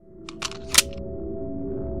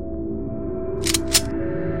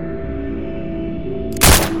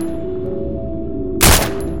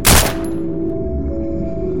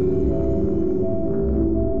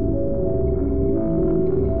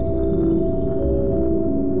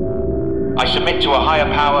submit to a higher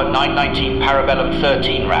power 919 Parabellum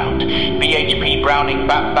 13 round, BHP Browning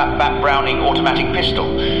Browning automatic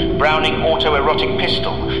pistol, Browning autoerotic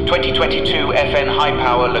pistol, 2022 FN high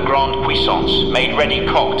power Legrand Puissance, made ready,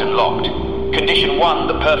 cocked and locked. Condition 1,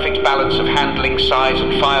 the perfect balance of handling, size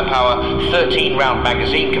and firepower, 13 round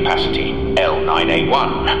magazine capacity,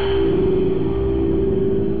 L9A1.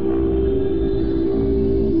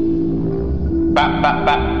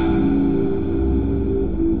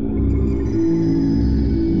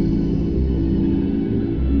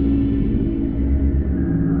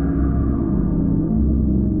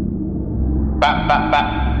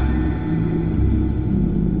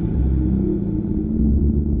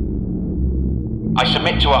 I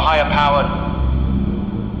submit to a higher power.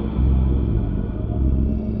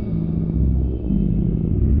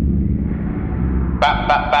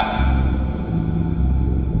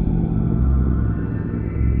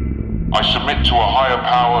 I submit to a higher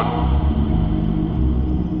power.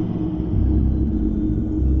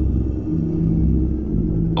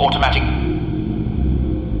 Automatic.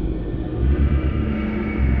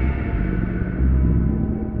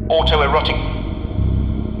 Autoerotic.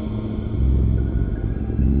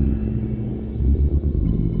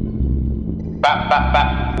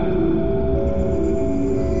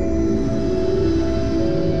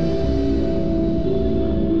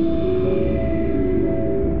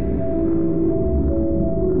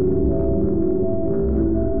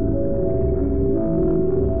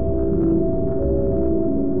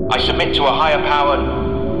 I submit to a higher power.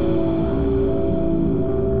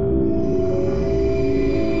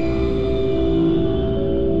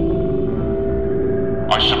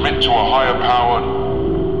 I submit to a higher power.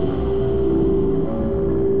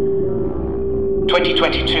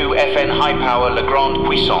 2022 FN high power Legrand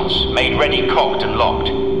Puissance, made ready, cocked and locked.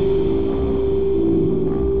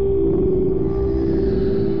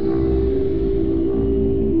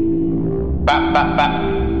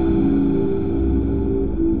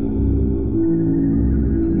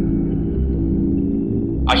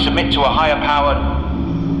 I submit to a higher power.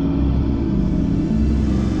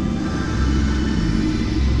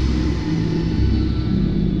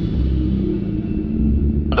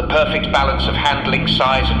 The perfect balance of handling,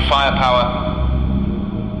 size and firepower.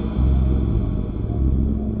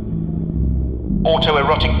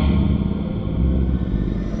 Autoerotic.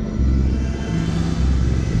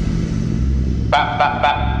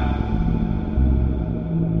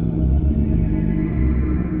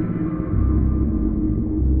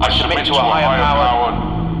 I submit to a higher power.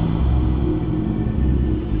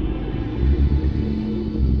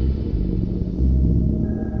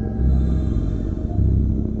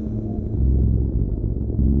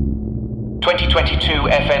 .22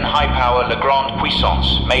 FN high power Legrand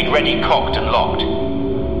Puissance, made ready, cocked and locked.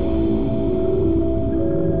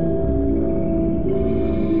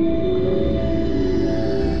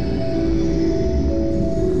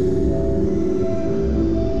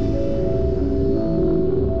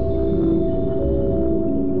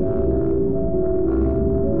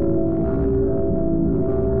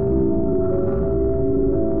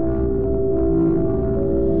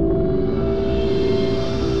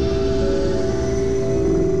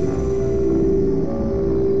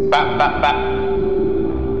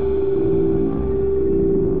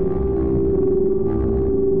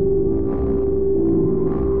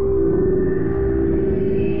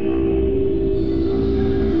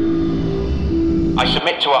 I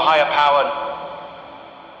submit to a higher power.